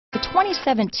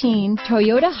2017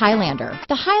 Toyota Highlander.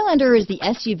 The Highlander is the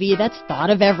SUV that's thought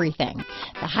of everything.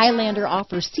 The Highlander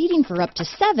offers seating for up to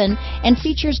 7 and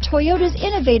features Toyota's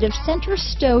innovative center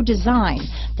stow design.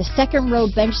 The second row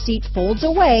bench seat folds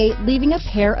away, leaving a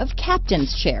pair of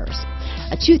captain's chairs.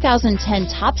 A 2010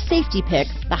 top safety pick,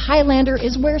 the Highlander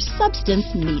is where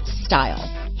substance meets style.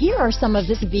 Here are some of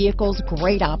this vehicle's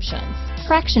great options: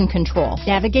 traction control,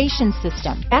 navigation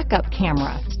system, backup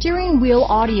camera, steering wheel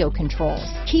audio controls,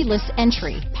 keyless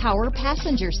entry, power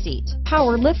passenger seat,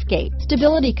 power liftgate,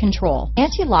 stability control,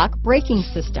 anti-lock braking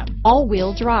system,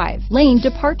 all-wheel drive, lane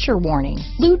departure warning,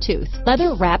 Bluetooth,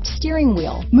 leather-wrapped steering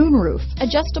wheel, moonroof,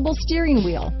 adjustable steering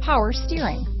wheel, power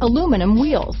steering, aluminum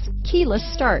wheels, keyless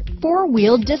start,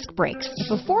 four-wheel disc brakes. If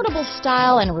affordable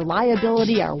style and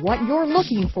reliability are what you're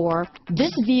looking for,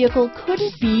 this vehicle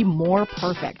couldn't be more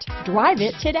perfect. Drive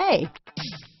it today.